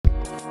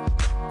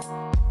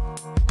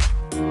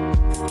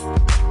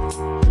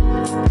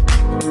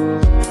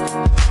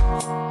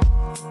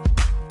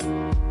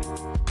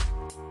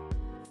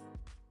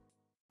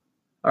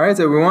All right,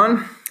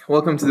 everyone.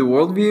 Welcome to the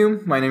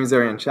Worldview. My name is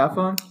Aryan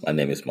Chafa, My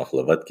name is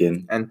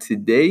Mahlavatkin. and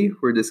today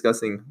we're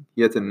discussing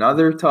yet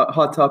another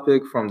hot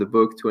topic from the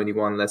book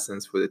 21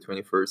 Lessons for the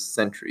 21st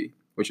Century,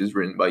 which is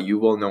written by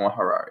Yuval Noah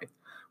Harari.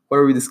 What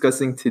are we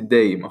discussing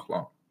today,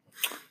 Mahlan?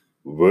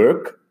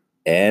 Work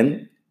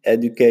and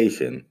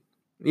education.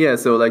 Yeah,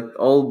 so like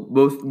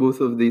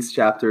both of these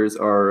chapters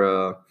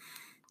are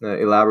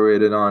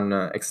elaborated on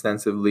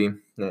extensively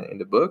in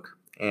the book,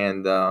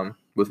 and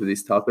both of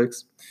these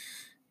topics,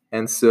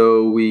 and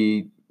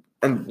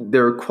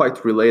they're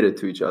quite related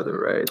to each other,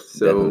 right?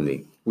 So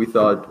Definitely. we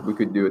thought we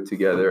could do it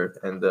together,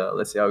 and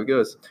let's see how it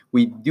goes.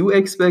 We do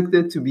expect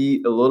it to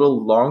be a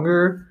little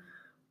longer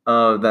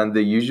than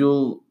the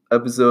usual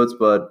episodes,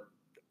 but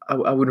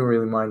I wouldn't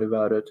really mind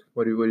about it.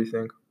 What do you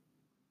think?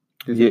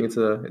 Do you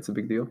think it's a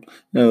big deal?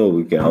 No,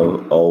 we can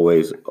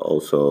always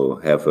also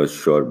have a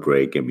short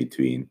break in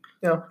between.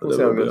 Yeah, But we'll that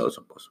see how will it be goes.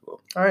 also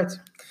possible. All right.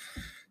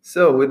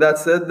 So with that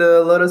said,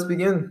 let us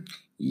begin.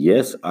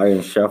 Yes, Aryan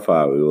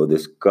Shafa, we will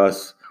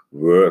discuss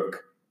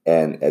work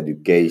and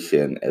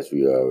education as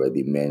we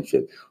already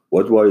mentioned.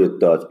 What were your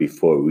thoughts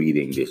before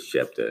reading this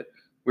chapter?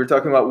 We're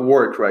talking about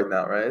work right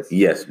now, right?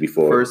 Yes,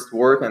 before. First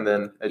work and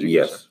then education.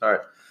 Yes. All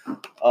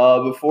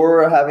right.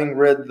 Before having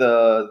read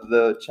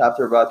the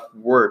chapter about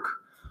work,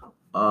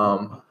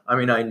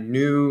 I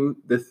knew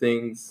the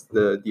things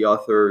the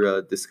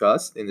author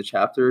discussed in the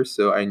chapter,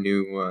 so I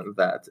knew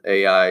that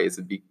AI is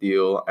a big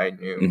deal. I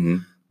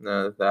knew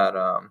Mhm.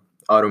 that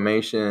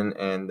automation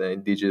and the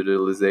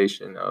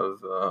digitalization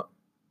of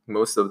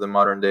most of the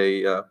modern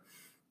day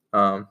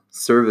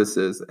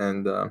services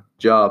and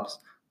jobs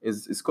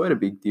is quite a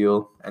big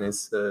deal, and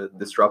it's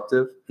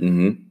disruptive,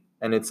 Mhm.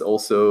 and it's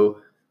also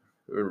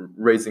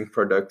raising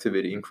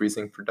productivity,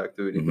 increasing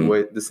productivity,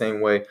 the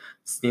same way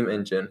steam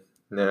engine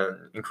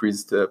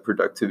increased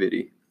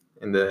productivity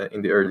in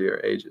the earlier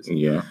ages.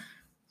 Yeah.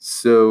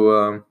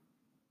 So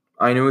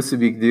I know it's a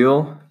big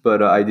deal,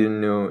 but I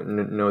didn't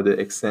know the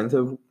extent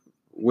of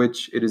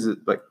which it is,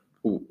 like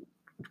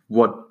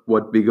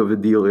what big of a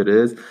deal it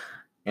is,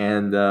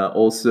 and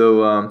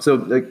also so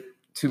like,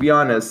 to be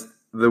honest,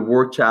 the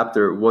work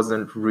chapter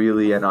wasn't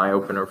really an eye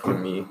opener for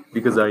me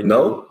because I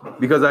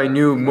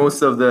knew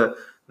most of the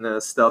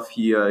stuff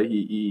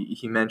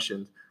he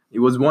mentioned. It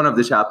was one of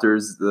the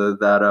chapters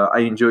that I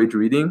enjoyed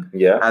reading,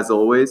 Yeah. as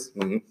always.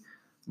 Mhm.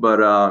 But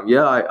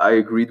yeah, I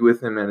agreed with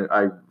him, and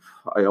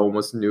I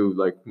almost knew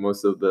like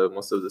most of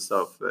the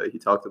stuff he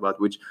talked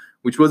about, which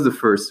was the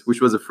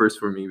first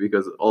for me,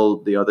 because all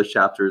the other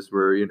chapters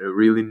were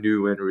really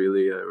new and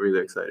really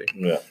exciting.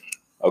 Yeah.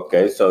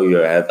 Okay, so you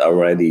had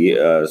already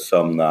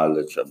some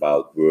knowledge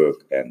about work,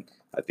 and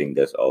I think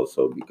that's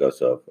also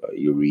because of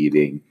you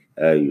reading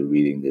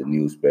the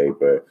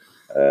newspaper.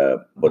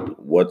 But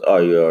what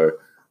are your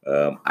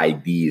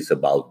ideas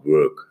about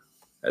work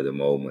at the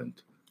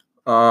moment?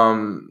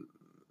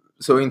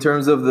 So in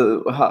terms of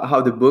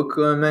how the book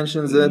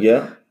mentions it,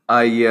 Yeah.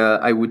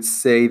 I would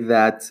say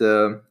that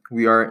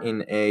we are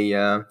in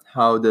a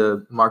how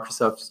the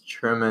Microsoft's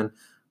chairman,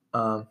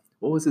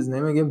 what was his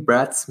name again?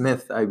 Brad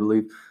Smith, I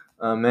believe,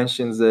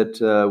 mentions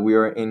that we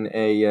are in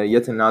a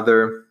yet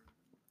another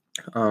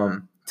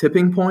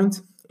tipping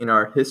point in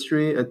our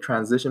history, a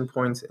transition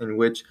point in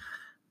which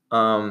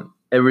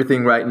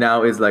everything right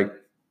now is like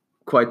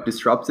quite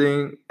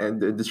disruptive,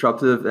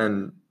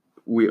 and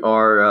we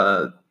are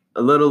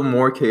a little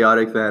more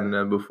chaotic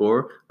than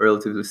before,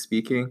 relatively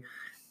speaking.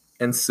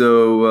 And so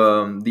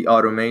the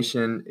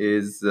automation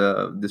is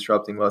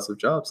disrupting lots of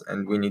jobs,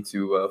 and we need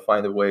to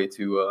find a way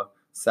to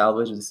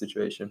salvage the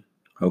situation.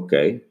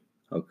 Okay.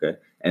 Okay.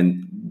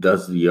 And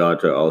does the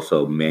author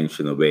also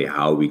mention a way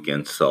how we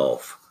can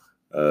solve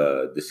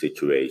the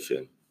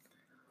situation?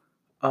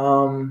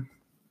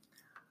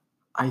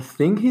 I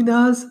think he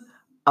does.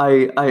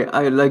 I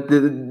like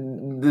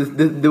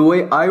the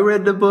way I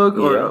read the book,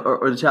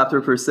 or the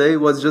chapter per se,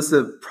 was just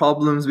the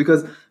problems,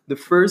 because the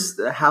first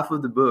half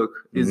of the book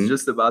is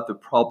just about the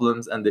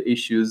problems and the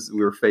issues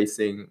we're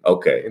facing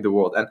in the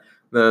world, and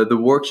the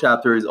work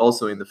chapter is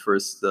also in the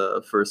first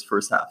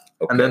half,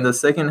 and then the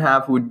second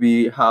half would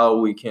be how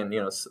we can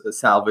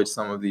salvage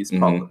some of these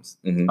problems,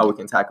 how we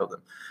can tackle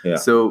them. Yeah.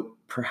 So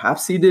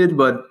perhaps he did,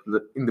 but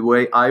in the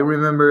way I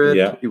remember it,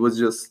 Yeah. it was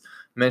just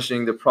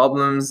mentioning the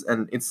problems,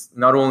 and it's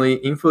not only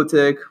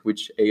infotech,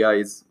 which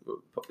AI is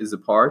a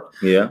part.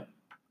 Yeah.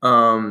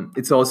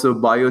 It's also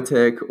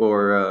biotech,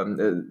 or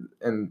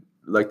and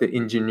like the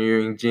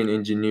engineering, gene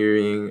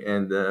engineering,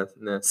 and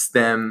the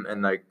STEM,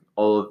 and like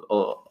all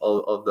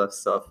of that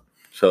stuff,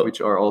 which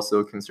are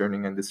also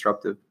concerning and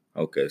disruptive.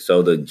 Okay,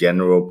 so the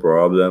general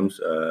problems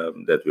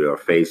that we are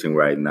facing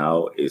right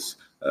now is,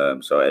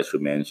 so as you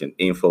mentioned,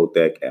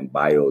 infotech and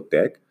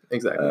biotech.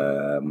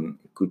 Exactly.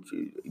 Could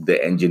you, the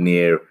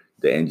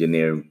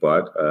engineering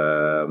part,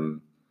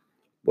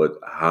 but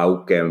how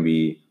can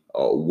we,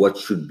 or what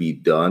should be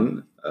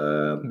done?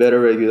 Better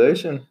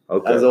regulation,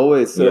 as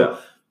always. So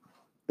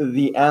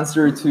the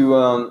answer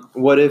to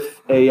what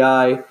if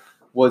AI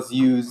was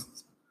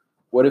used,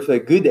 what if a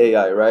good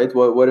AI, right?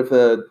 What if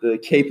the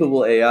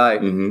capable AI,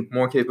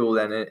 more capable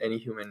than any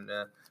human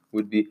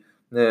would be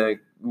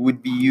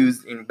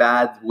used in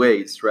bad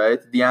ways, right?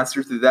 The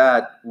answer to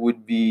that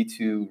would be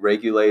to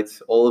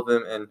regulate all of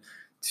them and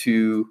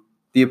to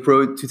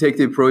take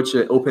the approach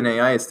that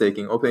OpenAI is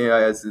taking.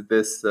 OpenAI is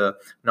this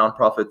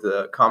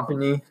nonprofit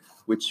company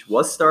which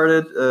was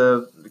started,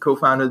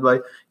 co-founded by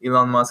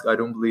Elon Musk. I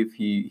don't believe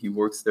he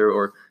works there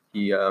or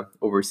he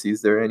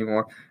oversees there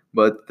anymore.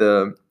 But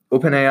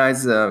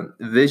OpenAI's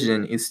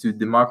vision is to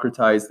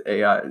democratize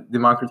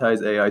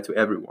AI to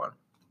everyone.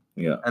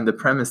 Yeah. And the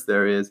premise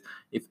there is,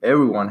 if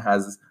everyone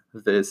has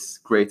this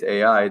great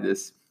AI,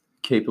 this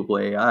capable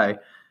AI,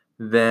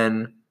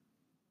 then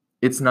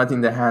it's not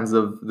in the hands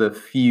of the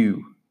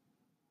few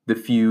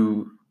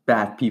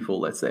bad people,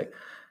 let's say.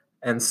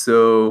 And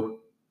so,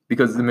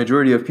 because the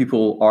majority of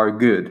people are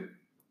good,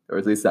 or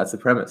at least that's the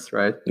premise,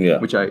 right? Yeah.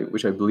 Which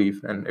I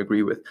believe and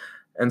agree with.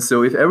 And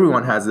so if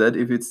everyone has that,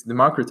 if it's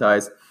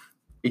democratized,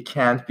 it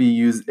can't be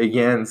used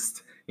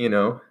against,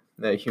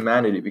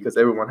 humanity, because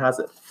everyone has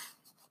it.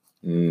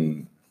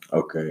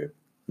 Okay.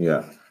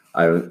 Yeah.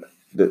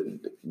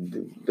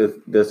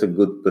 That's a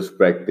good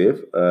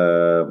perspective.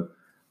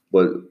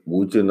 But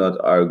would you not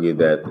argue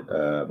that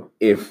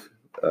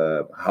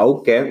how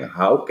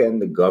can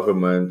the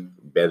government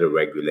better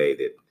regulate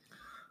it?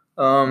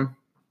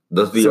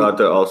 Does the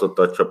author also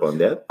touch upon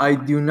that? I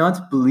do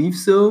not believe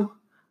so.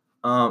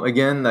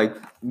 Again, like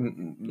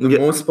the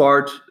most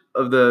part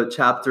of the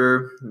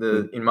chapter,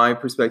 in my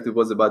perspective,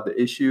 was about the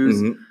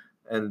issues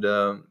and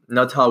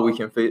not how we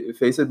can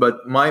face it.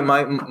 But my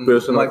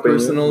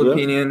personal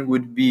opinion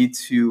would be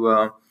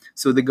to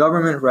so the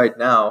government right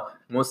now,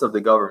 most of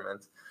the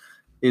government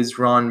is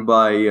run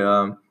by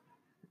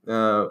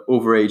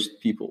overaged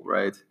people,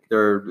 right?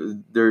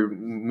 They're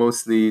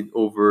mostly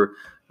over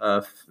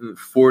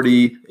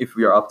 40 if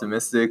we are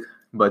optimistic,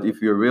 but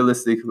if you're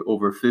realistic,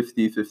 over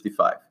 50,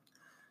 55.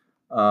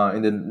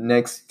 In the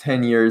next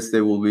 10 years,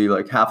 they will be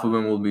like half of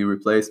them will be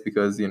replaced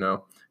because they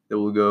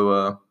will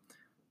go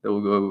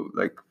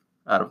like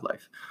out of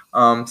life.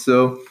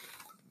 So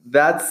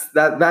that's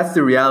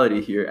the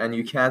reality here, and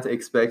you can't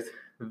expect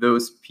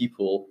those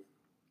people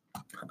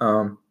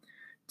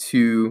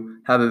to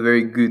have a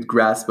very good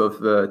grasp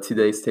of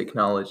today's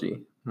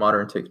technology,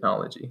 modern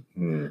technology.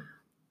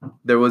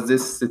 There was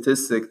this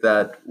statistic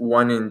that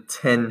 1 in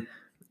 10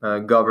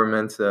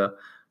 government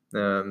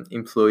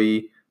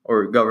employee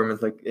or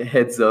government like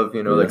heads of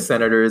like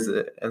senators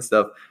and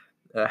stuff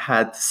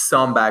had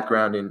some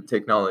background in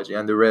technology,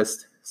 and the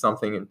rest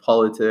something in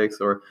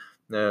politics or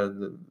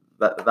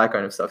that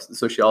kind of stuff,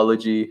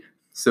 sociology.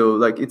 So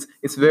like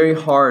it's very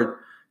hard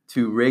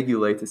to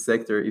regulate a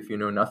sector if you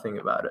know nothing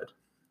about it.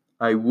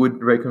 I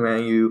would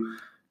recommend you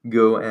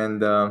go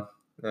and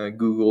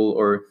Google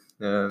or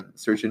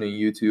search it on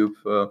YouTube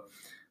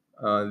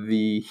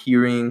the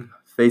hearing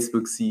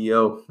Facebook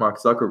CEO Mark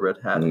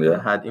Zuckerberg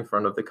had in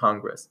front of the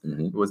Congress.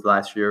 It was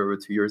last year or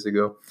 2 years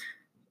ago,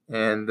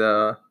 and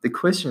the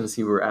questions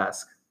he was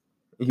asked.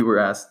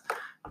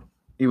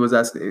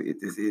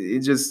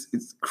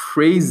 It's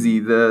crazy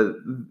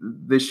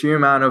the sheer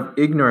amount of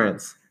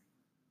ignorance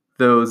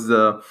those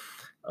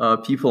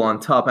people on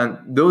top, and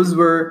those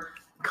were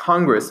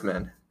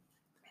congressmen.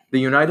 The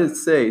United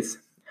States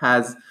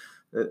has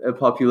a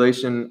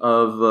population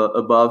of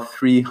above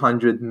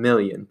 300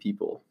 million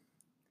people.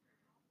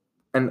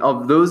 And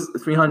of those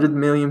 300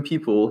 million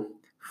people,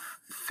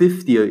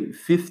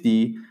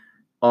 50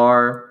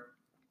 are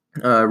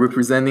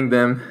representing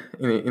them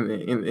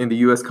in the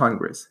U.S.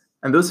 Congress.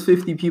 And those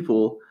 50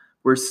 people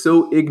were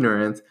so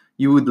ignorant,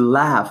 you would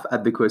laugh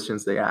at the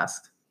questions they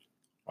asked.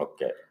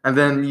 Okay. And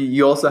then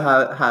you also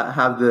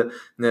have the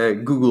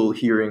Google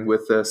hearing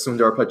with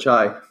Sundar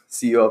Pichai,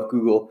 CEO of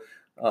Google,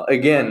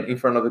 again in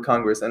front of the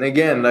Congress. And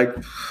again, like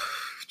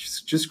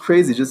just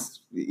crazy,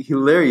 just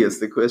hilarious,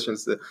 the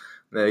questions that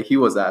he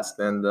was asked.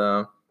 And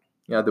the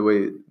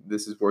way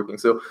this is working.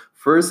 So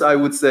first, I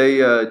would say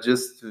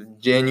just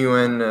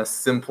genuine,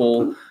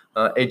 simple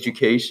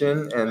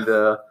education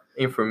and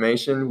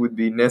information would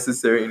be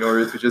necessary in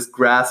order to just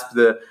grasp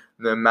the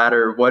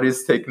matter. What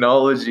is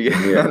technology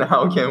and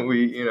how can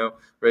we,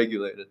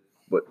 regulate it?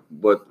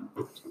 But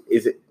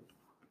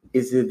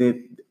isn't it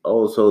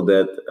also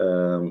that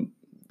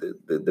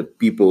the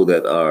people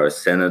that are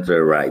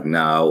senator right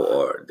now,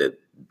 or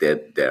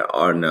that there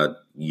are not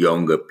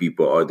younger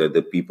people, or that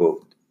the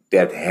people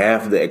that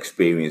have the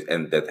experience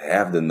and that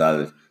have the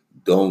knowledge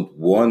don't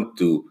want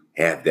to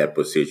have that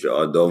position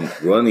or don't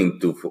running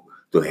to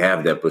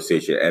have that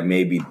position, and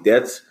maybe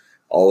that's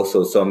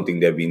also something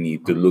that we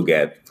need to look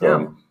at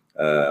from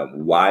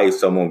why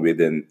someone with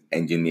an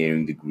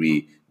engineering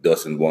degree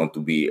doesn't want to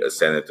be a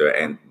senator,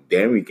 and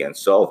then we can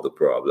solve the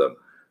problem.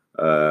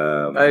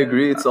 I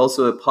agree. It's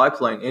also a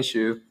pipeline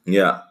issue.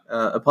 Yeah.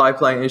 A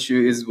pipeline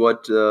issue is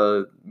what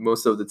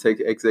most of the tech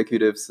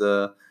executives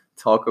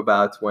talk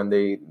about when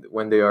they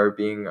are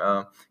being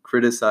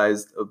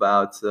criticized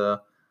about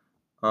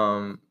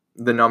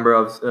the number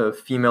of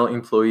female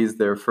employees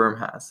their firm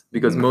has,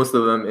 because most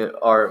of them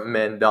are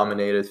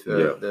men-dominated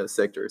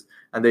sectors,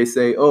 and they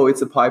say, "Oh,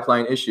 it's a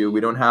pipeline issue.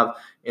 We don't have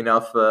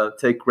enough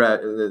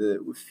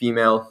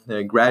female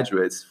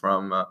graduates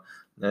from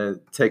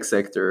tech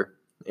sector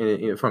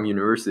from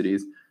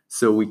universities,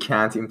 so we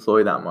can't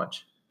employ that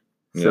much.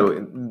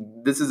 So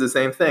this is the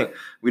same thing.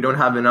 We don't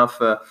have enough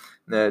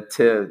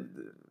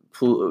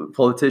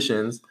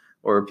politicians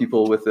or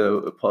people with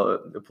a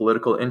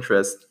political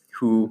interest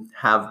who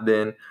have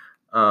been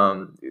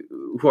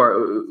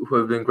who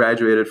have been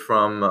graduated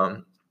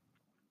from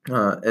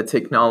a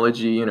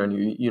technology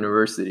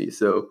university.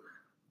 So,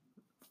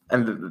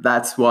 and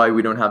that's why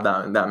we don't have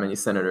that many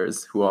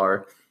senators who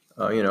are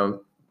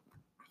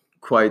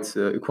quite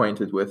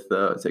acquainted with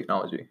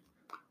technology.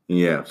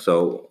 Yeah.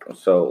 So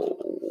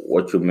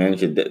what you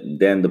mentioned,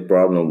 then the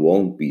problem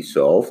won't be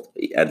solved,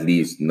 at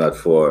least not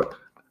for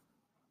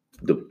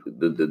the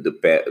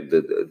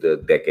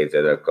decades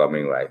that are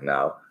coming right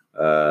now.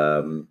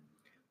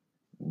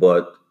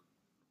 But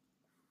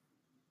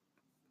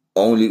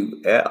only.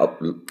 I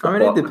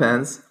mean, it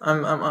depends.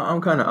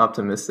 I'm kind of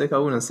optimistic. I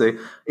wouldn't say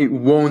it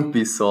won't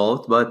be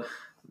solved, but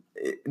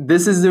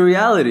this is the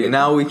reality.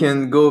 Now we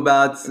can go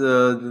about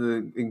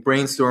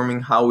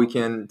brainstorming how we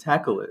can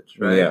tackle it,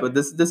 right? Yeah. But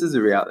this is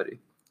the reality,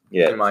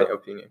 in my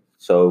opinion.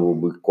 So it will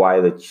be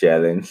quite a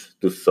challenge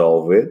to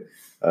solve it.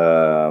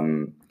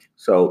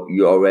 So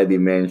you already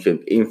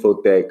mentioned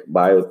infotech,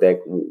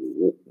 biotech.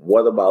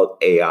 What about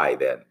AI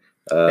then?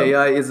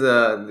 AI is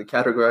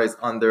categorized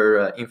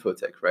under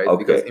infotech, right?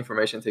 Okay. Because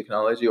information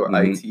technology or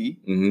IT,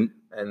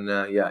 and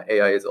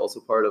AI is also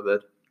part of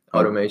it.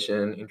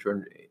 Automation,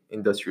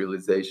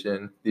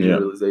 industrialization,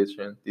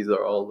 digitalization. These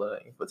are all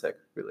infotech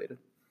related.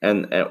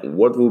 And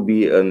what will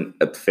be an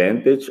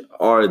advantage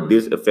or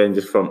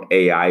disadvantage from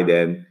AI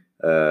then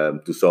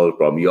to solve the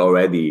problem? You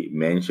already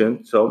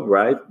mentioned some,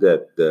 right?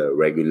 That the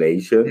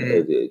regulation,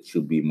 it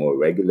should be more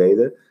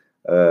regulated.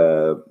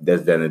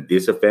 That's then a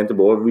disadvantage.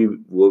 What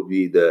will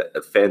be the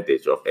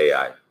advantage of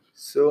AI?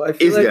 So I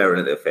feel is there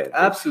an advantage?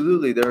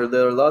 Absolutely, there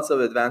are lots of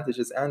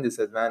advantages and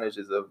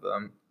disadvantages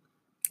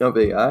of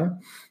AI,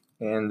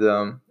 and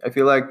I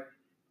feel like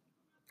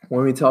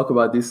when we talk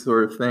about these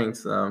sort of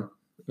things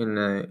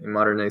in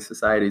modern day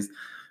societies,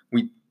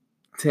 we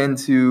tend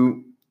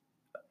to,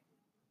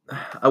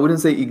 I wouldn't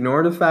say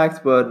ignore the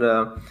fact,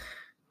 but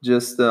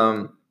just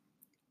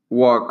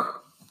walk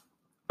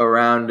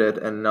around it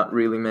and not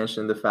really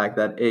mention the fact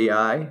that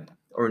AI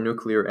or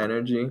nuclear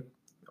energy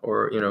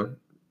or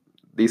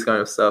these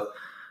kind of stuff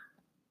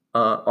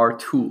are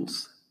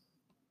tools,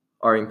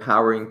 are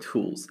empowering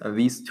tools, and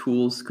these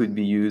tools could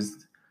be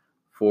used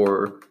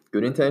for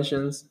good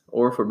intentions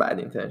or for bad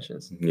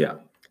intentions. Yeah.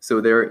 So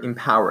they're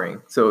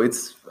empowering. So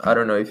it's, I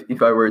don't know,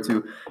 if I were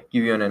to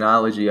give you an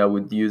analogy, I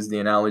would use the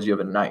analogy of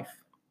a knife,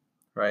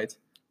 right?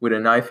 With a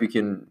knife, you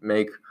can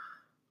make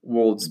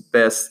world's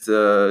best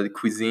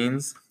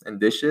cuisines and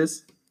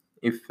dishes.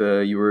 If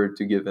you were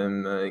to give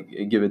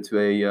it to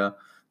a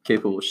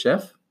capable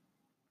chef,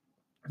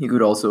 he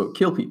could also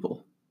kill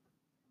people.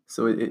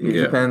 So it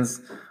depends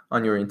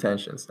on your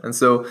intentions. And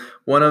so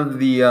one of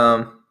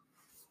the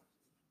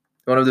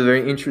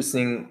very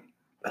interesting,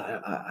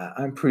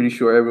 I'm pretty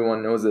sure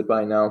everyone knows it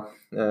by now,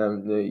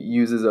 the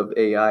uses of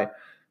AI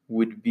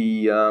would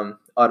be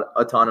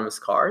autonomous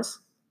cars.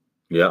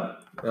 Yeah.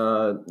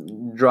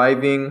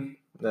 Driving,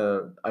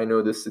 I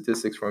know the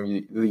statistics from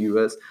the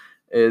US,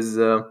 is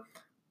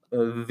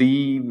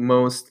the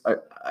most,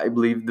 I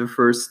believe, the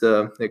first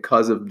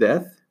cause of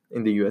death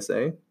in the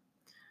USA.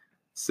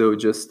 So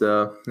just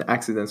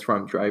accidents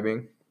from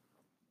driving,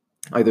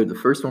 either the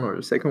first one or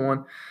the second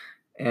one.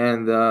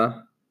 And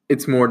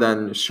it's more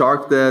than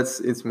shark deaths.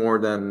 It's more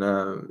than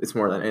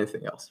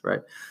anything else,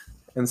 right?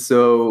 And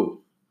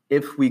so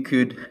if we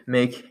could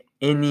make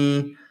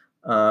any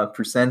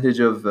percentage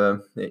of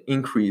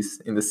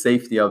increase in the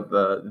safety of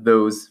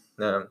those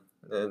on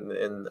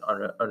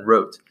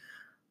road,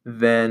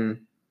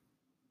 then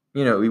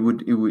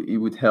it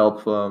would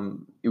help.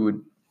 It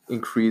would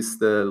increase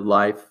the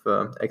life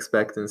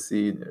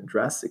expectancy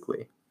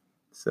drastically.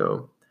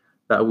 So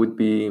that would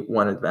be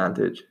one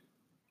advantage.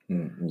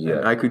 Yeah.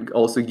 And I could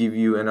also give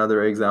you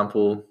another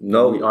example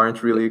we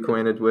aren't really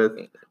acquainted with,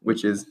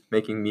 which is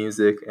making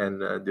music and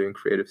doing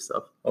creative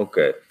stuff.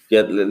 Okay.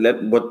 Yeah.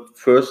 But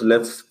first,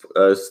 let's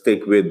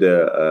stick with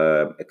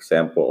the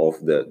example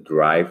of the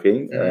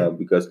driving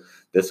because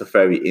that's a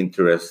very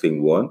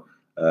interesting one.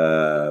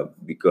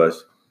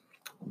 Because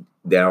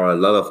there are a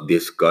lot of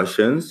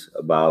discussions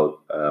about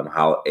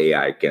how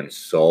AI can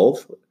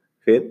solve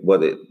it,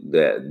 but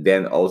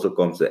then also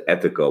comes the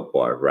ethical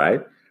part,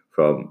 right?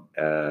 From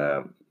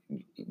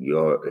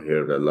you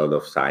hear a lot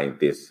of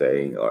scientists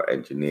saying or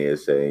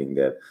engineers saying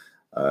that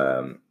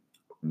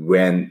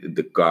when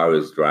the car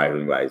is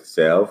driving by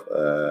itself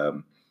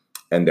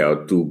and there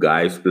are two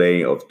guys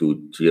playing or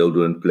two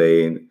children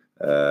playing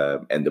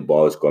and the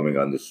ball is coming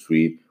on the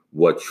street,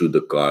 what should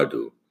the car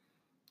do?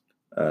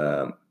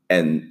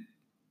 And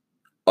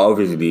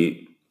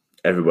obviously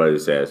everybody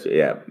says,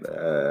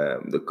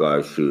 the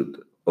car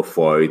should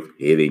avoid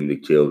hitting the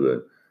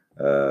children.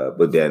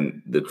 But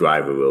then the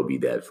driver will be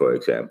dead, for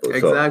example.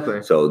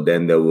 Exactly. So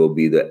then there will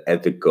be the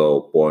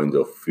ethical point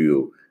of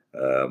view.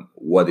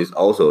 what is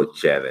also a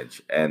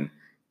challenge. And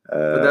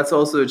But that's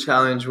also a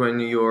challenge when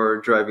you're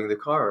driving the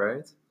car,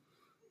 right?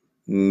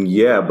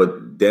 yeah,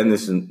 but then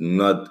it's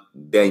not.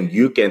 Then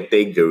you can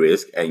take the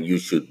risk, and you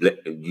should,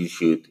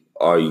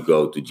 or you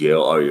go to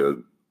jail, or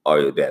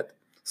you're dead.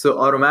 So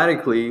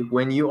automatically,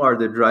 when you are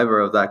the driver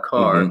of that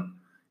car, Mhm.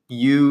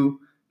 you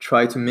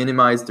try to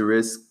minimize the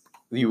risk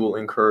you will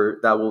incur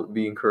that will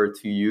be incurred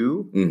to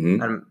you,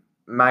 Mhm. and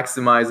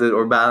maximize it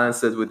or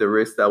balance it with the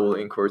risk that will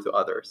incur to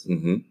others.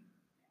 Mhm.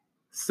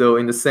 So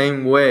in the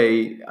same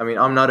way, I mean,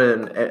 I'm not an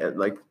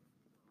like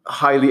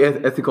highly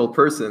ethical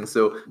person,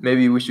 so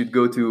maybe we should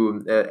go to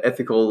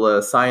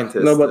ethical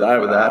scientists No, but I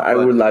for that. I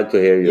But would like to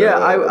hear your yeah,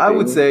 I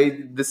would opinion. say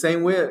the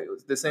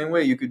same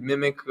way you could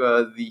mimic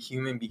the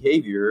human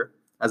behavior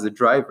as a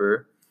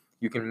driver.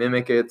 You can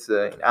mimic it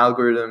in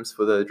algorithms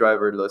for the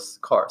driverless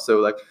car. So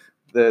like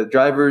the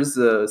driver's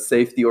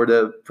safety, or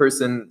the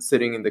person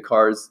sitting in the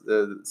car's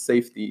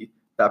safety,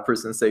 that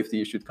person's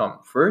safety should come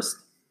first,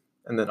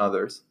 and then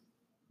others.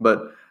 But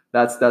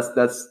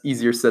that's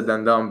easier said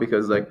than done,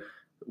 because like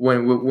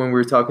when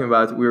we're talking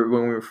about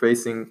when we're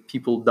facing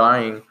people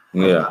dying,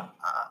 Yeah.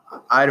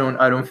 I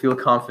don't feel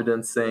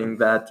confident saying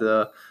that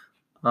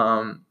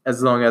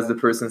as long as the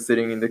person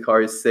sitting in the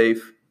car is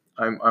safe,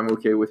 I'm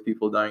okay with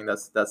people dying.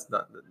 That's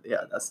not,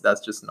 yeah,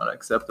 that's just not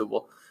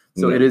acceptable.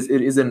 So Yeah.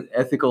 it is an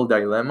ethical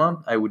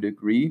dilemma, I would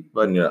agree,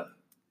 but Yeah.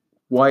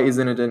 why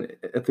isn't it an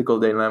ethical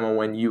dilemma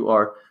when you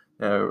are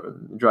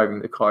driving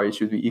the car? It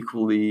should be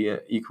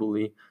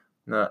equally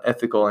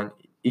ethical and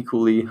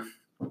equally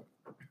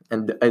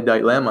and a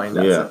dilemma in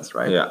that Yeah, sense,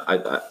 right? yeah.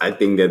 I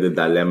think that the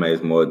dilemma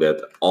is more that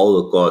all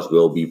the cars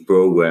will be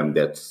programmed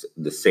that's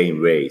the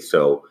same way.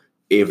 So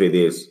if it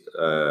is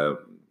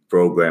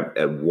programmed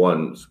at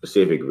one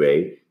specific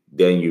way,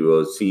 then you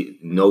will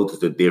notice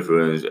the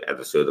difference at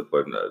a certain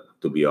point.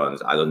 To be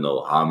honest, I don't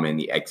know how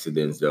many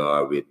accidents there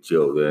are with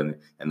children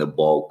and the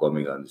ball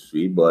coming on the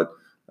street, but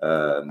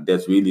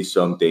that's really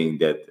something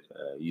that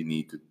you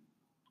need to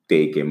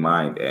take in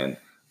mind. And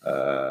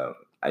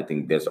I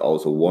think that's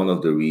also one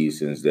of the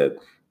reasons that,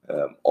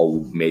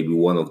 or maybe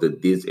one of the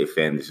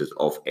disadvantages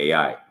of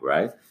AI,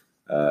 right?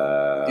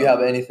 Do you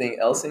have anything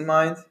else in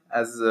mind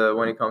as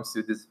when it comes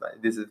to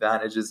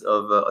disadvantages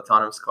of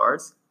autonomous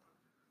cars?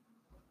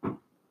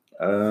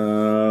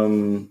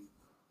 Um,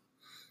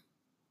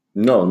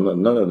 no,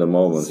 none at the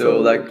moment. So, So,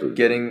 like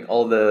getting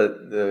all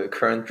the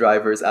current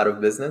drivers out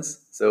of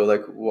business. So,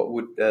 like, what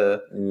would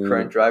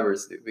current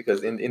drivers do?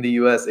 Because in the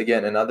U.S.,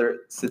 again, another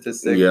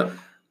statistic, yeah.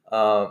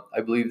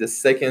 I believe the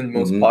second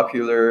most Hmm.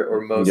 popular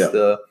or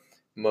Yeah.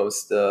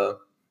 most um,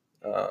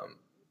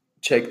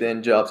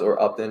 checked-in jobs or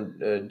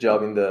opt-in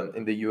job in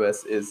the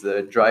U.S. is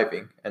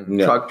driving, and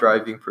Yeah. truck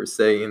driving per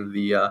se in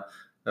the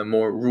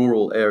more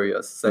rural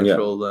areas, Yeah.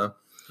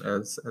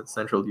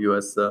 central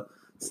U.S.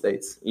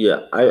 States. Yeah,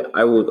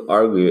 I would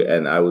argue,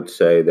 and I would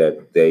say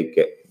that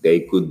they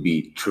could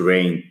be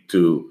trained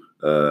to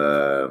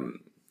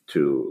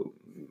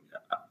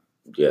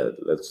yeah,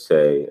 let's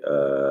say,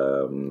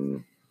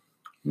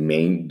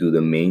 do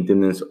the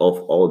maintenance of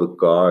all the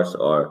cars,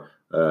 or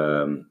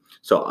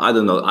so I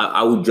don't know.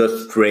 I would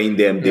just train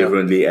them Yeah.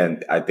 differently,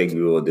 and I think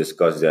we will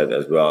discuss that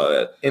as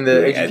well In the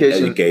during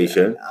education,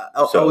 education.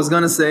 I was So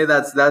gonna say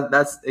that's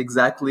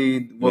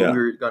exactly what yeah,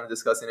 we're gonna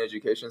discuss in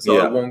education. So I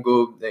yeah, won't go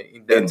in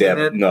in depth in depth.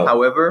 it. No,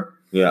 However,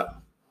 yeah,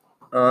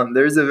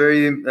 there's a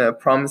very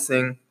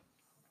promising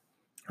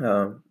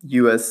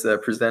U.S.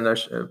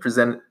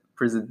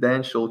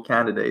 Presidential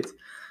candidate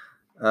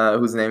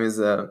whose name is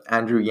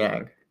Andrew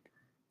Yang.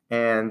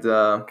 And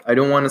I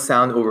don't want to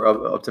sound over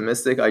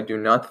optimistic. I do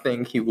not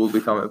think he will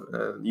become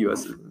a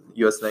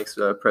U.S. next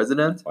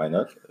president. why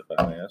not? If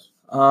I may ask.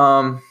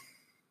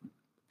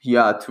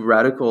 Yeah, too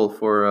radical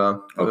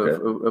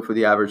Okay. for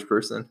the average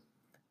person,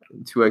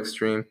 too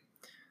extreme.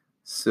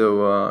 So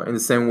in the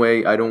same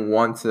way, I don't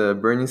want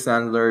Bernie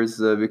Sanders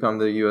become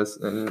the U.S.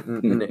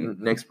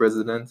 Next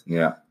president.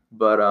 Yeah.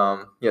 But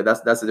yeah,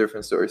 that's a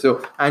different story.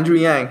 So Andrew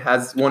Yang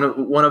has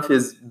one of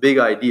his big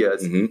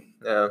ideas,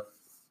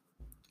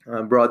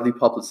 broadly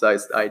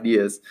publicized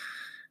ideas,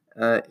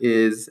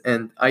 is,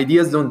 and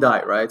ideas don't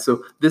die, right?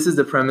 So this is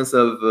the premise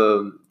of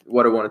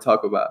what I want to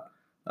talk about.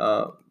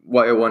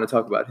 Why I want to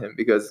talk about him,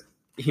 because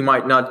he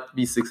might not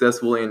be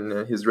successful in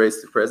his race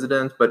to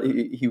president, but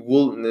he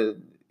will in the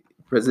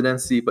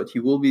presidency, but he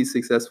will be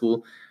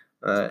successful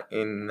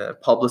in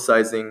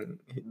publicizing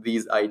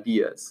these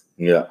ideas.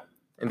 Yeah.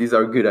 And these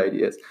are good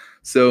ideas.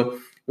 So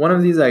one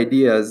of these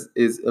ideas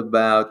is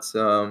about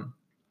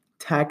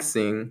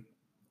taxing,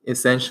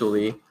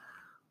 essentially,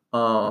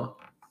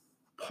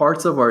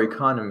 parts of our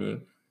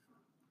economy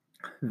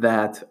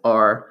that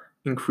are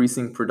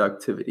increasing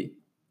productivity.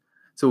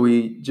 So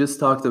we just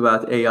talked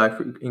about AI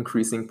for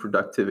increasing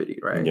productivity,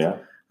 right? Yeah.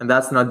 And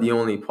that's not the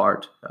only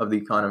part of the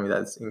economy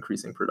that's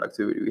increasing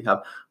productivity. We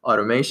have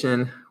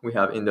automation, we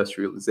have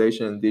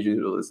industrialization,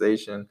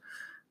 digitalization,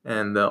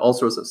 and all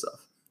sorts of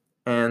stuff.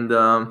 And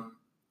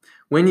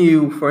when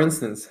you, for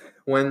instance,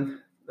 when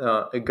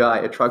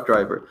a truck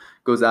driver,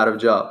 goes out of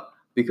job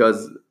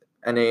because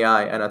an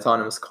AI, an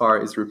autonomous car,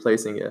 is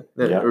replacing it,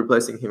 Yeah.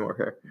 replacing him or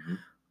her. Mhm.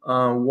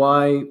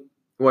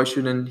 Why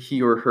shouldn't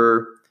he or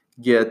her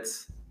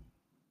get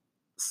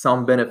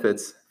some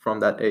benefits from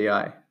that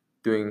AI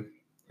doing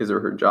his or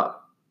her job?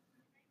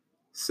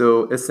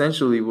 So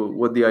essentially,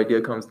 what the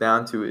idea comes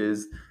down to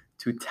is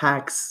to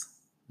tax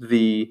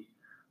the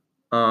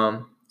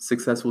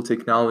successful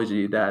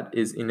technology that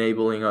is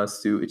enabling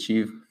us to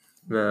achieve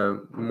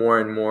more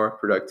and more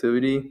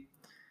productivity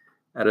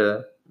at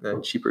a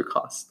cheaper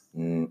cost.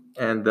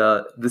 And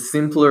the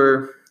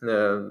simpler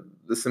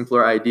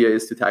idea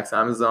is to tax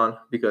Amazon,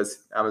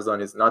 because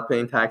Amazon is not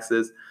paying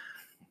taxes.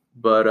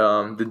 But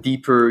the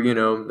deeper,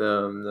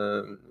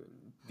 the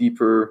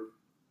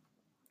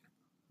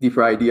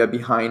deeper idea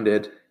behind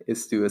it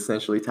is to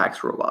essentially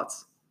tax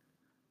robots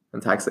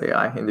and tax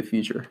AI in the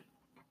future.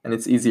 And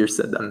it's easier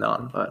said than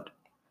done, but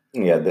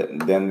Yeah,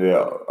 then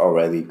we're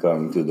already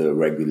coming to the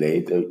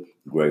regulation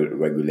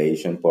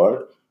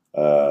part.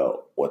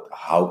 What?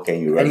 How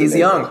can you and regulate? he's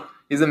young.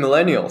 He's a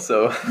millennial,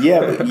 so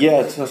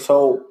Yeah.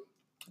 So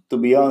to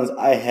be honest,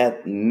 I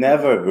had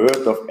never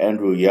heard of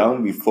Andrew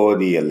Yang before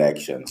the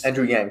elections.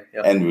 Andrew Yang.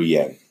 Yeah. Andrew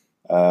Yang.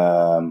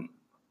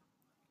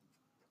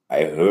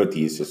 I heard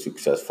he's a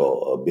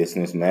successful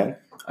businessman.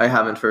 I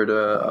haven't heard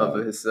of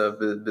his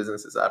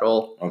businesses at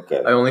all.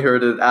 Okay. I only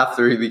heard it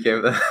after he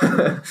became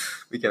a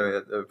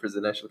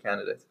presidential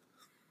candidate.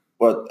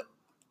 But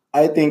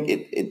I think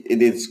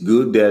it is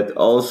good that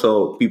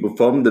also people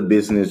from the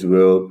business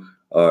world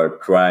are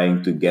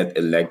trying to get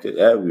elected.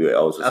 We're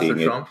also After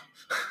seeing Trump.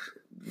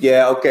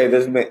 Yeah, okay.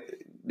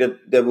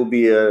 That will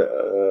be a.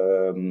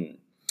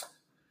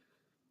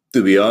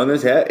 To be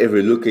honest, if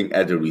we're looking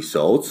at the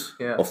results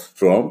of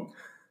Trump,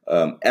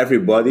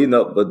 everybody,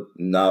 not but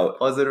now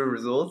Positive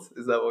results.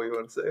 Is that what you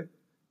want to say?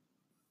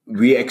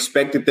 we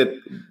expected it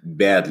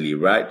badly,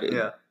 right?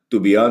 Yeah. To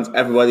be honest,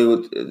 everybody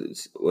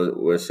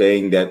were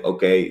saying that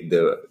okay,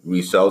 the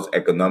results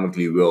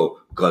economically will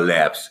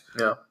collapse.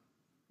 Yeah.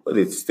 But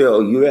it's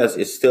still U.S.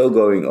 is still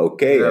going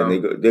okay, Yeah.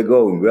 and they're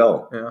going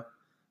well. Yeah.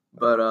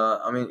 But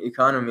I mean,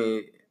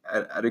 economy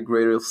at a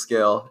greater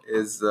scale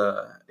is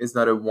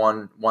not a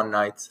one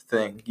night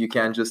thing. You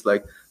can't just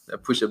like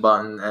push a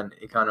button and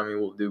economy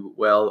will do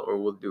well or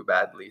will do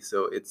badly.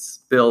 So it's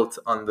built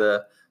on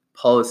the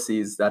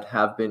policies that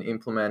have been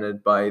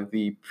implemented by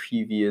the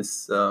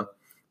previous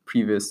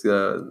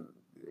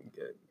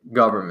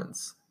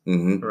governments,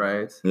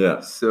 right? Yeah.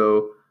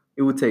 So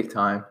it would take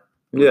time.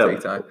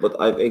 But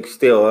I think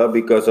still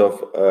because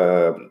of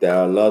there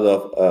are a lot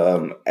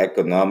of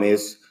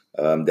economists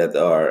that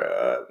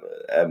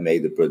have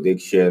made the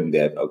prediction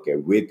that okay,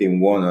 within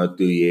 1 or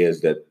 2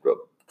 years that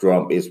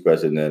Trump is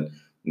president,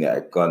 the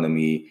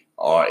economy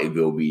or it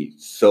will be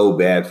so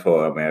bad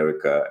for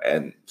America,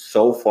 and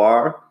so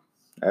far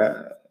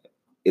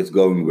it's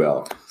going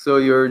well. So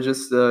you're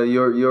just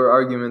your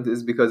argument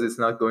is because it's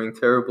not going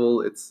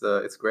terrible. It's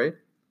great.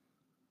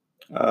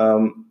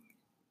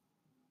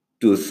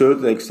 To a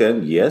certain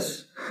extent,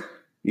 yes,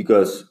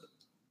 because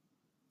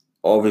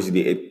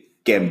obviously it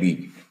can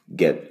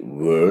get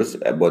worse,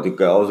 but it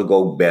can also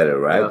go better,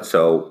 right? Yeah.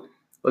 So,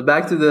 but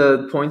back to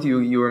the point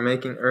you were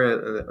making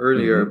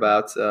earlier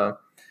about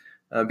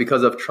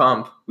because of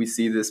Trump, we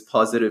see this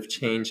positive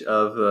change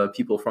of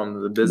people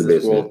from the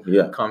business world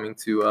coming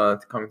to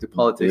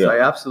politics. I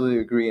absolutely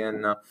agree,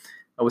 and I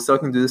was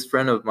talking to this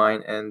friend of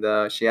mine, and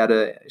she had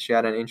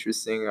an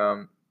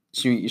interesting.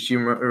 She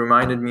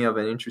reminded me of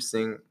an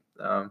interesting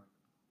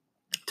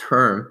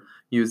term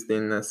used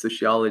in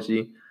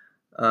sociology,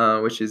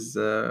 which is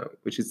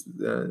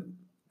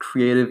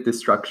creative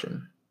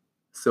destruction.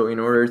 So in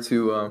order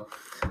to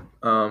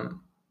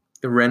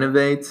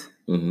renovate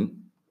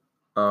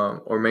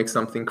or make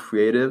something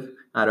creative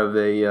out of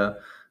a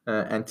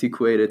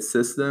antiquated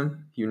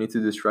system, you need to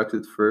destruct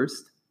it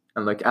first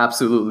and like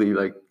absolutely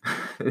like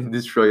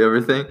destroy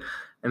everything,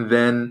 and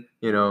then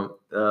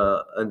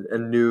a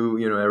new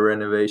a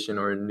renovation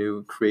or a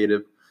new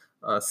creative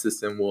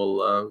system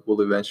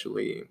will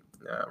eventually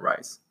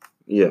rise.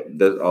 Yeah,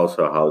 that's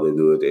also how they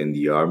do it in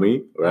the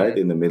army, right?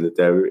 In the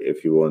military,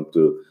 if you want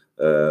to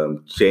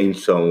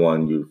change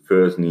someone, you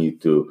first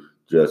need to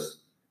just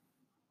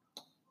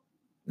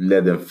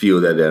let them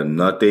feel that they're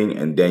nothing,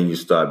 and then you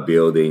start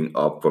building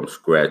up from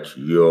scratch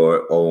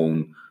your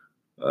own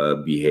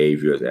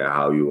behaviors and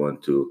how you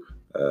want to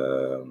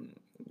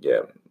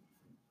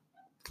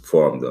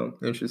form them.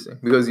 Interesting,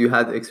 because you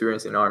had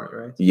experience in army,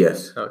 right?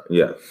 Yes. Okay.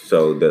 Yeah.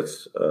 So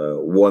that's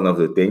one of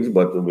the things,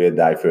 but we're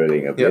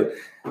diverting a bit.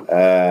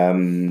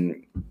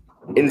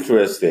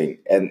 Interesting,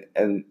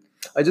 and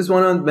I just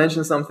want to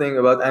mention something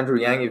about Andrew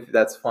Yang, if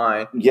that's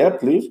fine. Yeah,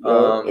 please.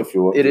 If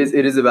you want. It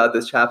is about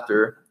this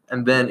chapter,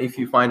 and then if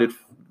you find it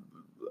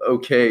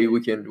okay,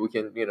 we can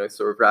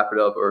sort of wrap it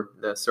up or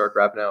start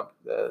wrapping up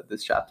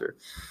this chapter,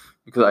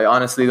 because I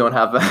honestly don't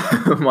have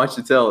much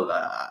to tell.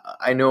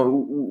 I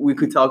know we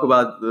could talk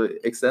about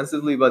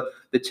extensively, but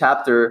the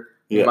chapter,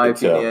 in my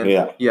opinion,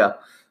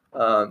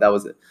 that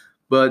was it.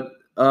 But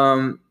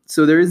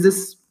so there is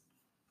this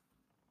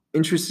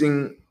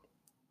interesting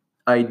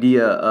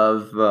idea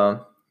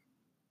of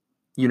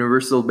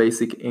universal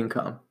basic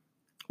income,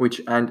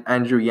 which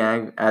Andrew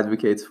Yang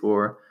advocates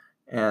for,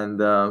 and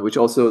which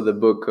also the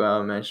book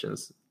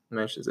mentions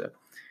it.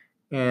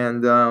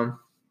 And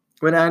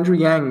when Andrew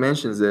Yang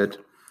mentions it,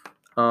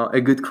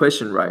 a good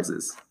question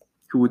rises: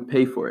 who would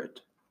pay for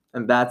it?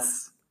 And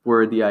that's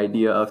where the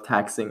idea of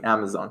taxing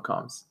Amazon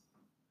comes.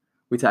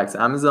 We tax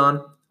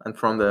Amazon, and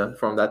from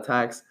that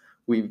tax,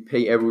 we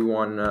pay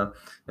everyone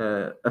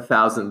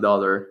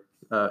 $1,000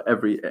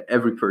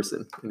 every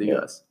person in the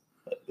U.S.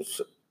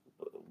 So,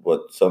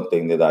 but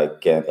something that I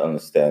can't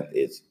understand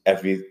is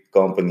every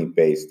company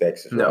pays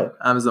taxes, No, right?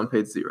 Amazon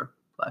paid 0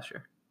 last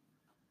year.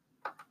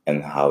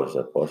 And how is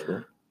that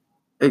possible?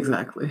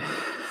 Exactly.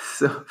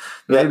 So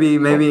maybe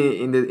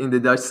in the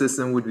Dutch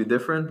system would be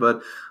different,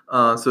 but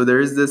so there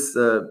is this.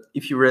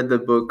 If you read the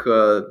book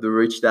The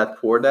Rich Dad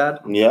Poor Dad,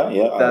 I've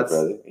read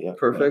it. Yeah,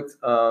 perfect.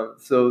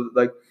 So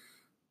like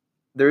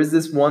there is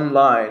this one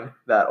line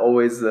that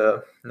always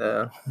that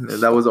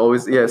was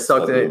always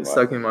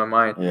stuck in my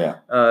mind. Yeah.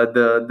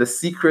 The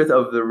secret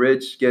of the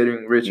rich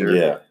getting richer.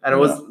 Yeah. And it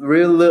was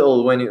real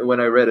little when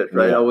I read it.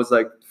 Right, Yeah. I was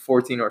like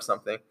 14 or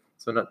something.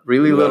 So not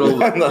really little,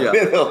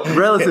 little.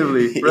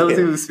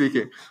 relatively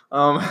speaking.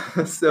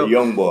 So a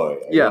young boy.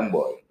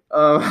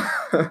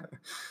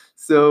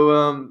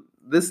 So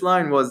this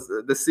line was: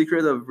 the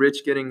secret of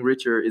rich getting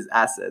richer is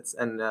assets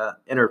and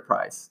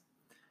enterprise,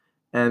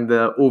 and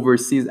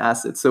overseas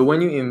assets. So when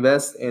you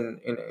invest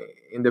in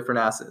different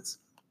assets,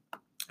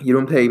 you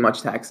don't pay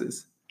much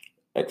taxes.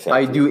 Exactly.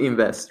 I do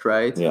invest,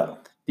 right? Yeah.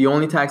 The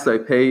only tax I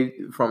pay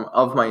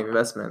of my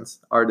investments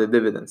are the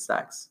dividends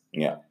tax.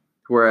 Yeah.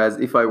 Whereas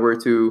if I were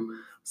to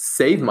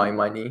save my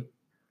money,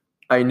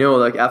 I know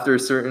like after a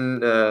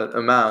certain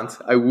amount,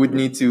 I would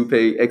need to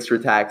pay extra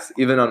tax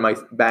even on my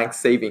bank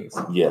savings.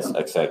 Yes,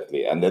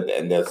 exactly, and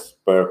that's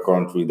per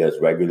country that's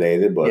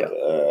regulated, but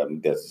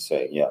that's the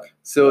same. Yeah.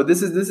 So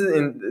this is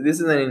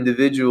an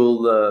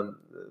individual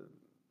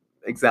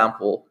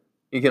example.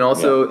 You can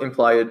also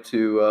imply it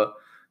to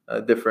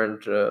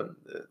different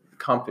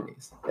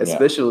companies,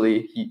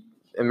 especially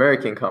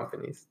American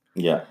companies.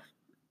 Yeah.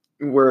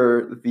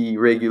 Where the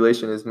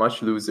regulation is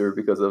much looser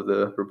because of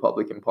the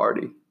Republican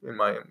Party, in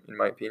my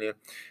opinion.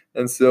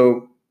 And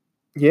so,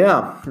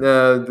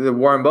 the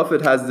Warren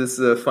Buffett has this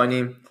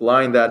funny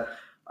line that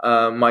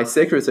my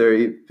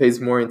secretary pays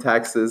more in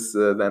taxes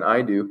than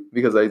I do,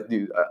 because I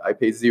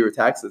pay 0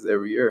 taxes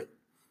every year.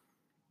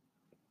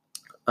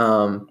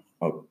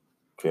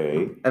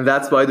 Okay. And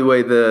that's, by the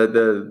way,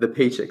 the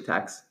paycheck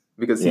tax,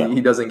 because he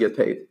doesn't get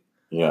paid.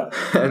 Yeah.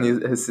 And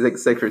his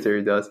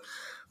secretary does.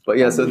 But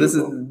so this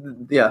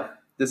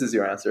is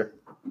your answer.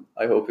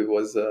 I hope it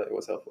was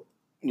helpful.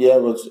 Yeah,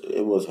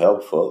 it was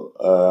helpful.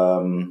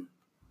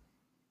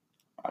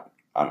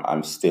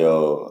 I'm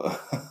still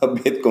a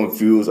bit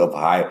confused of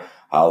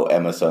how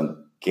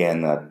Amazon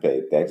cannot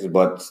pay taxes,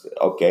 but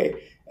okay,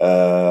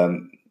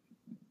 that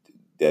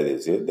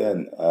is it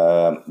then.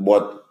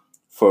 What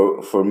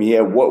for me?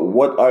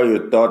 What are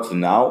your thoughts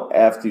now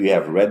after you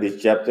have read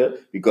this chapter?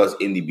 Because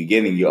in the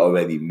beginning you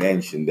already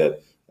mentioned that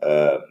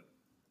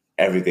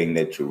everything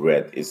that you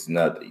read is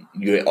not,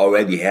 you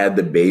already had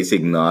the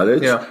basic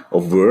knowledge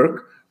of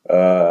work.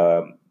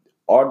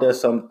 Are there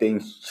some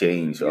things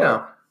changed?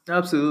 Yeah,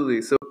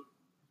 absolutely. So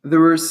there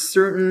were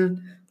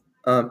certain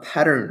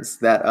patterns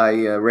that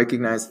I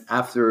recognized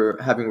after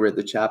having read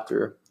the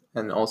chapter,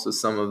 and also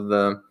some of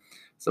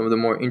the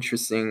more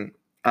interesting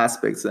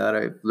aspects that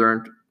I've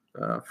learned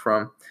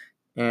from.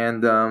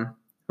 And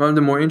one of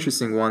the more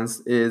interesting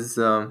ones is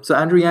so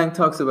Andrew Yang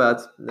talks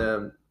about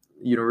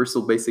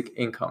universal basic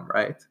income,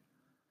 right?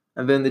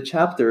 And then the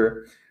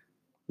chapter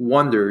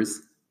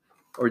wonders,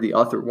 or the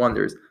author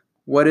wonders,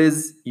 what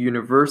is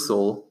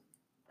universal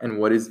and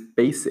what is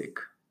basic?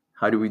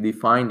 How do we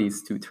define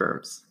these two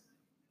terms?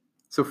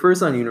 So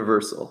first on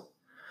universal.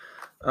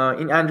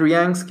 In Andrew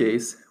Yang's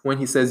case, when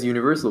he says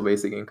universal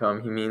basic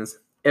income, he means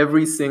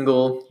every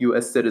single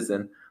US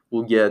citizen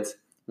will get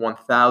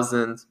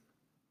 1,000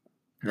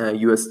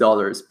 US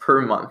dollars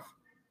per month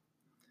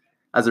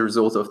as a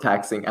result of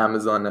taxing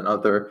Amazon and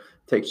other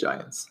tech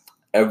giants.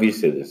 Every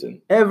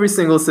citizen. Every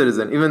single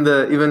citizen, even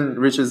the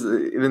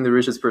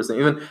richest person,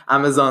 even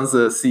Amazon's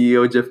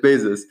CEO Jeff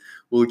Bezos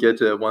will get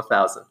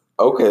 1,000.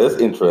 Okay, that's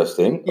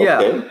interesting.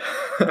 Yeah.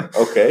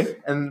 Okay.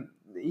 And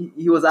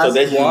he was asked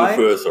why. So that's why.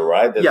 Universal,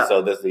 right?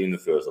 So that's the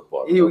universal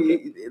part.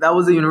 That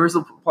was the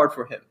universal part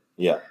for him.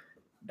 Yeah.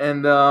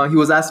 And he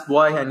was asked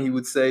why, and he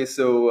would say,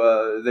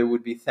 so they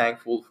would be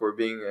thankful for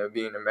being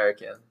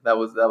American. That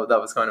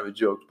was kind of a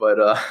joke,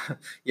 but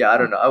I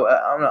don't know.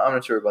 I'm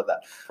not sure about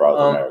that. Proud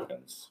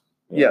Americans.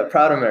 Yeah,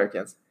 proud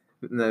Americans,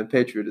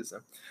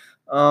 patriotism.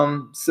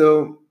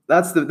 So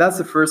that's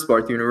the first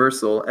part,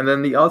 universal, and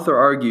then the author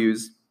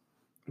argues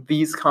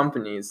these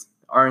companies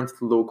aren't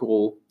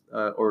local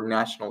or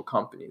national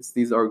companies.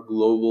 These are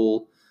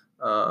global,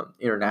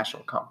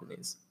 international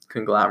companies,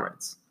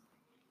 conglomerates.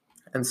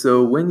 And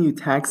so when you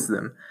tax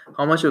them,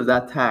 how much of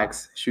that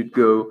tax should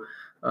go?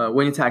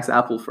 When you tax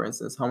Apple, for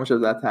instance, how much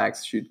of that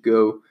tax should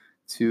go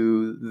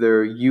to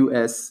their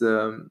U.S.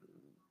 To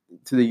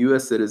the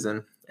U.S.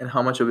 citizen, and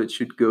how much of it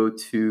should go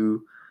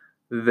to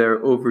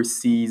their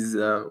overseas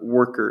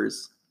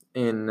workers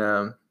in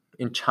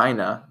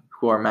China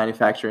who are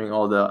manufacturing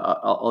all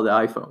the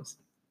iPhones,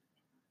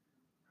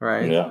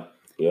 right? Yeah.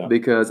 Yeah.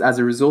 Because as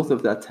a result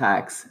of that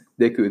tax,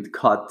 they could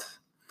cut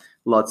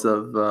lots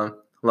of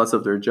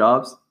their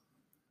jobs,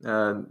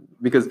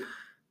 because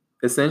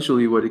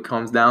essentially what it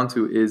comes down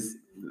to is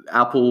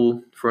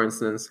Apple, for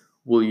instance,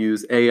 will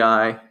use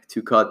AI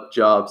to cut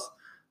jobs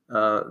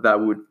that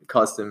would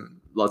cost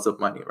them lots of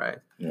money, right?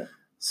 Yeah.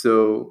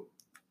 So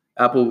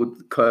Apple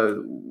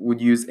would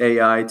use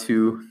AI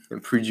to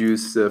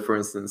produce, for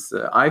instance,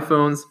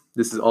 iPhones.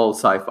 This is all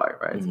sci-fi,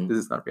 right? Mhm. This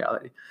is not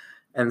reality.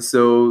 And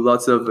so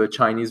lots of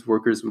Chinese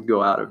workers would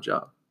go out of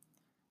job.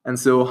 And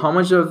so how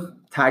much of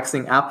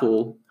taxing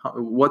Apple,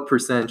 what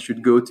percent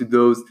should go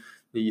to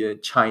the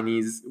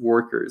Chinese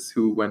workers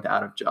who went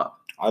out of job?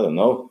 I don't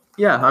know.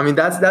 Yeah, I mean,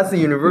 that's the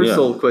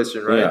universal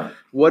question, right? Yeah.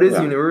 What is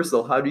Yeah.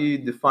 universal? How do you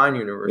define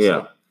universal?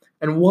 Yeah.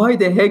 And why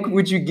the heck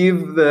would you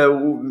give the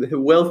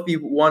wealthy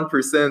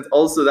 1%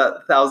 also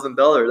that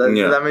 $1,000?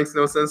 Yeah. That makes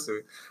no sense to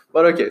me.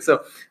 But okay,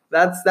 so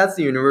that's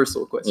the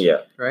universal question,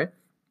 Yeah. right?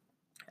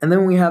 And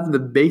then we have the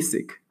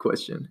basic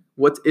question.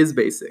 What is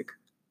basic?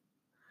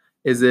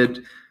 Is it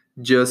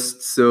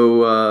just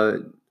so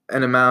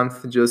an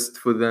amount just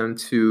for them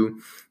to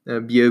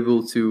be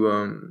able to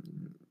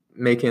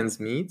make ends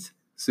meet,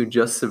 so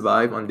just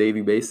survive on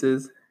daily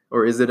basis?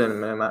 Or is it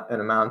an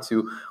amount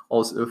to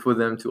also for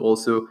them to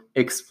also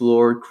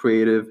explore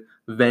creative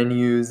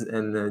venues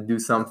and do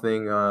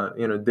something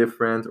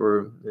different,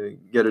 or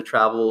get a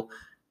travel?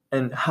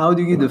 And how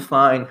do you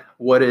define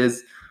what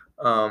is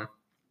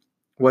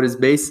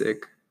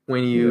basic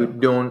when you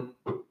don't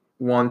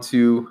want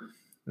to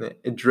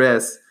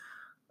address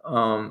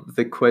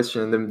the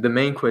question, the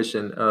main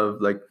question of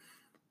like,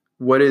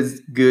 what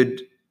is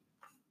good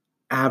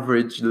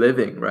average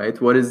living, right?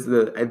 What is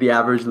the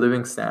average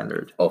living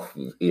standard?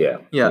 Yeah.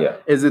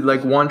 Is it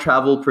like one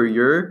travel per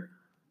year?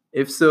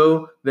 If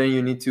so, then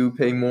you need to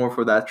pay more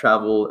for that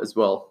travel as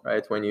well,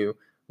 right? When you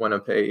want to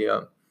pay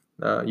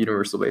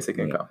universal basic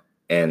income.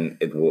 And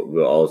it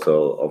will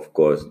also, of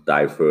course,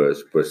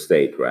 differs per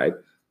state, right?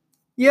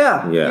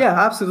 Yeah,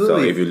 absolutely. So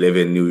if you live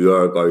in New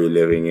York or you're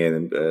living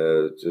in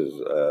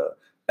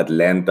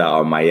Atlanta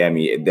or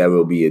Miami, there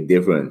will be a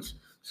difference.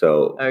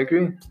 So I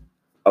agree.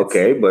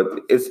 Okay, but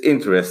it's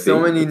interesting. So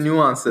many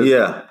nuances.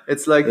 Yeah.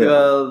 It's like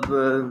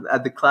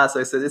at the class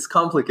I said, it's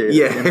complicated.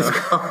 Yeah, it's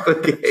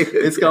complicated.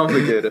 It's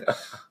complicated.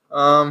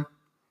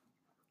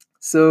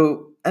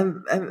 So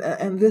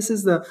and this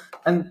is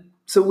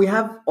so we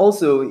have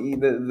also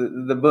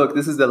the book.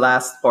 This is the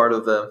last part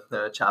of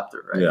the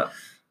chapter, right? Yeah.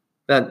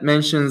 That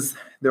mentions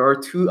there are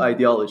two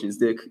ideologies: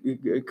 the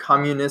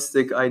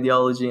communistic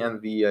ideology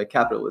and the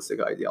capitalistic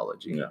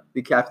ideology. Yeah.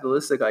 The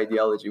capitalistic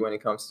ideology, when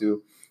it comes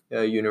to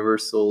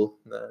universal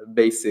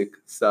basic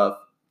stuff,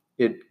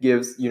 it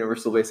gives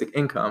universal basic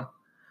income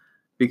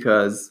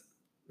because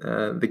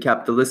the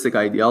capitalistic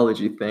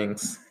ideology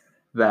thinks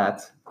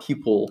that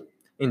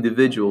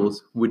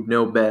individuals would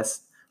know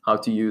best how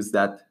to use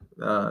that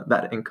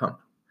income,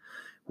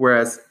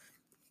 whereas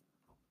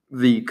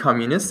the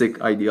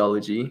communistic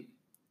ideology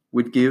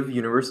would give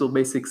universal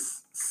basic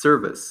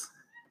service,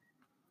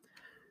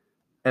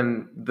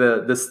 and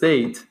the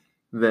state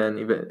then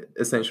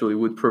essentially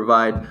would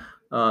provide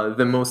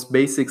the most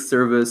basic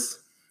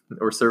service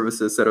or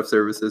set of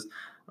services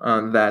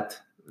that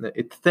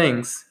it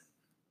thinks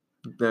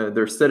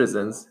their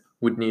citizens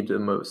would need the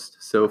most.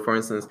 So, for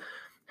instance,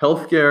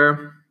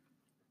 healthcare,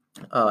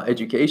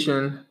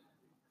 education,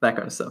 that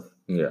kind of stuff.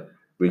 Yeah.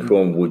 Which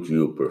one would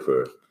you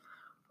prefer?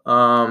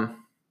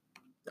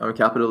 I'm a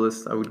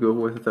capitalist. I would go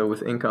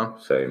with income.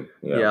 Same.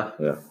 Yeah.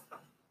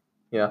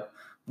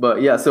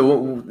 But yeah,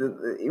 so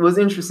it was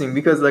interesting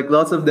because like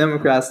lots of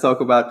Democrats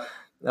talk about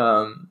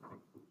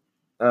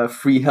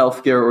free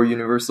healthcare or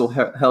universal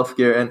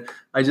healthcare, and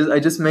I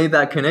just made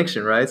that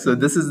connection, right? So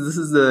this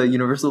is the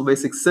universal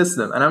basic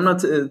system, and I'm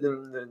not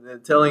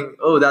telling,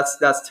 oh, that's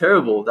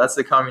terrible, that's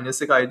the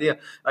communistic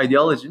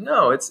ideology.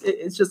 No, it's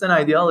just an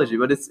ideology,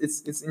 but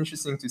it's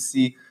interesting to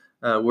see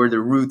where the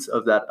roots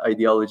of that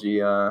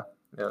ideology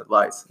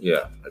lies.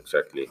 Yeah,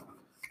 exactly.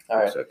 All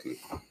right. Exactly.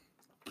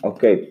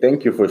 Okay,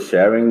 thank you for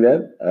sharing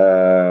that.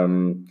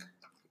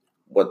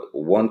 But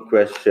one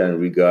question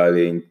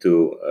regarding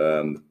to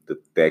the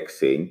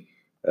taxing,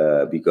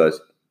 because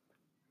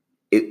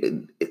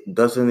it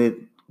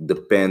doesn't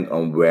depend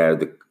on where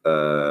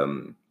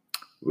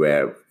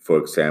for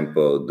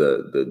example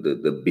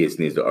the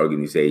business, the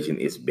organization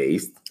is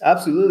based.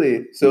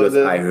 Absolutely. So because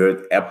I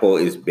heard Apple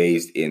is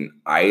based in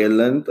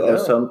Ireland or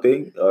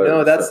something.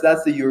 No, that's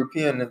the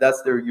European.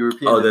 That's their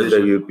European. Oh, division.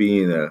 That's the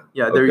European.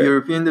 Their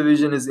European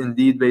division is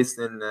indeed based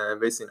in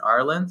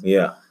Ireland.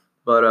 Yeah.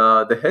 But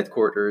the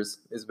headquarters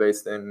is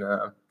based in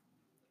the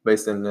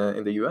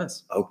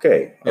U.S.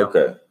 Okay. Yeah.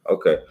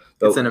 Okay.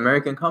 So, it's an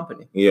American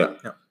company. Yeah.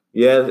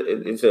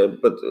 It's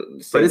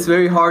but it's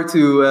very hard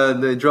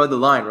to draw the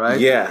line, right?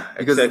 Yeah,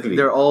 because exactly.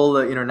 They're all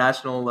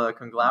international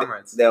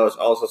conglomerates. There was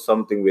also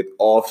something with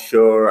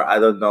offshore. I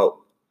don't know.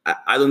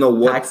 I don't know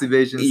what tax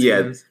evasion yeah,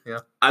 schemes. Yeah,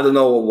 I don't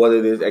know what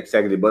it is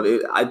exactly, but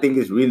I think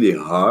it's really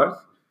hard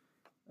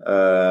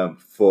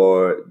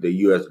for the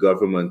U.S.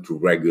 government to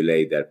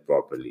regulate that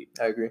properly.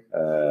 I agree.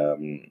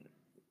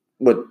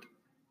 But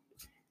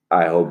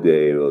I hope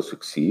they will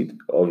succeed,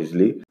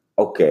 obviously.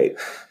 Okay,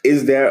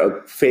 is there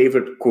a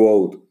favorite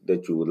quote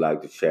that you would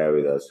like to share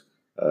with us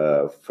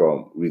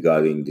from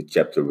regarding the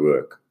chapter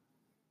work?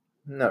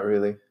 Not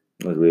really.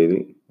 Not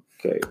really?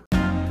 Okay.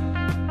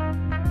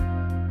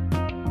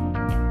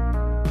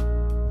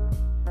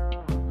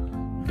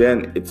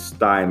 Then it's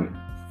time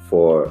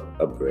for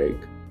a break.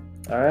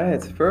 All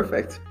right,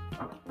 perfect.